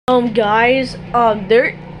Guys,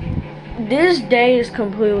 this day is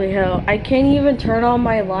completely hell. I can't even turn on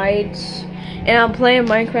my lights, and I'm playing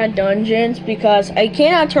Minecraft Dungeons because I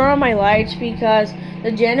cannot turn on my lights because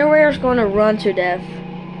the generator is going to run to death.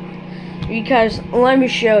 Because let me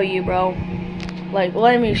show you, bro. Like,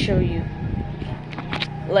 let me show you.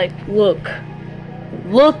 Like, look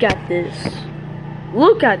at this.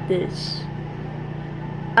 Look at this.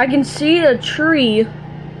 I can see the tree,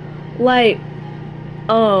 like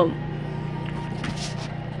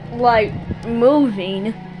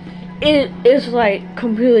moving. It is like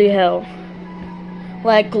completely hell.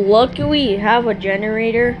 Like, luckily we have a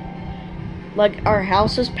generator, like our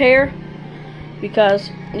house is pair,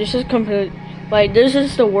 because this is complete, like, this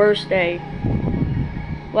is the worst day.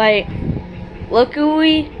 Like,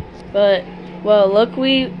 luckily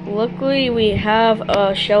we have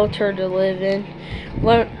a shelter to live in.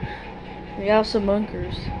 We have some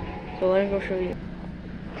bunkers, so let me go show you.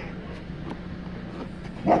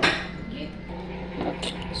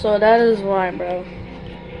 So that is why, bro.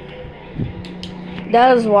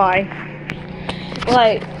 That is why.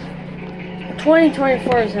 Like,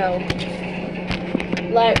 2024 is hell.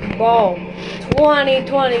 Like, bro,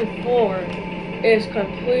 2024 is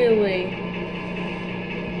completely,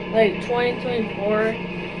 like, 2024.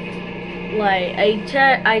 Like,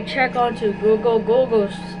 I check onto Google.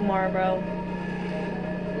 Google's smart, bro.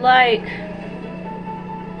 Like,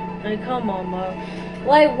 come on, bro.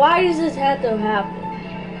 Like, why does this have to happen?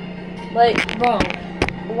 Like, bro,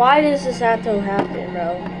 why does this have to happen,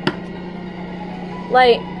 bro?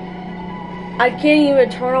 Like, I can't even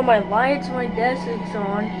turn on my lights. My desk is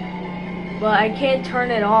on, but I can't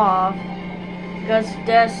turn it off because the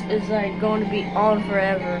desk is like going to be on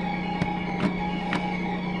forever.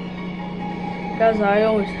 Because I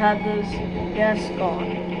always had this desk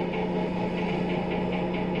on.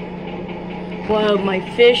 Well, my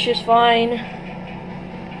fish is fine.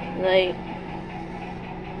 Like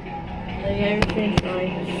everything's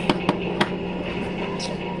fine.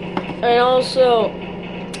 And also,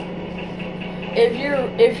 if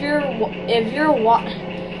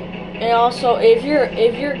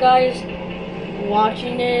you're guys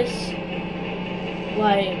watching this,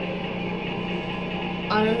 like,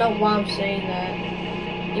 I don't know why I'm saying that.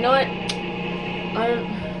 You know what?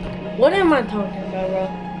 What am I talking about, bro?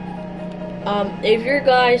 If your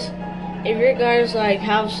guys like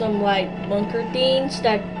have some like bunker things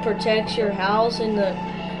that protects your house and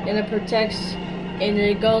it protects and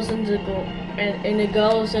it goes and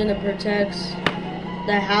it protects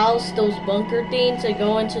the house, those bunker things that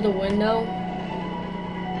go into the window.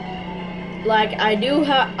 Like, I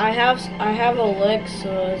have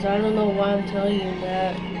Alexas. I don't know why I'm telling you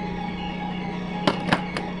that.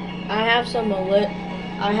 I have some I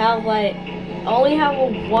only have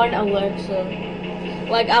one Alexa.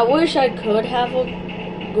 Like, I wish I could have a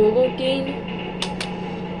Google thing.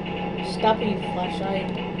 Stop it, you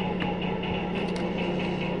flashlight.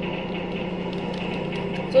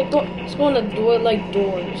 So it's going to do it like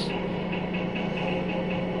doors.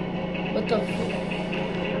 What the heck?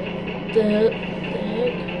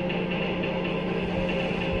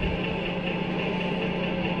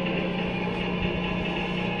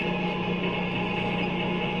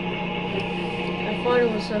 I thought it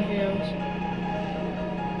was something else.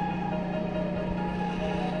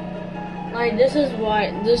 Like, this is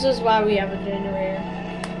why we have a generator.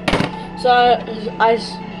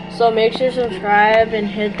 So make sure to subscribe and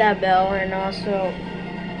hit that bell, and also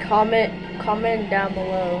comment down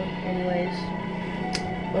below. Anyways,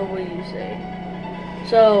 what will you say?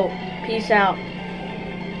 So, peace out.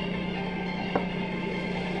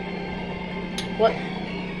 What?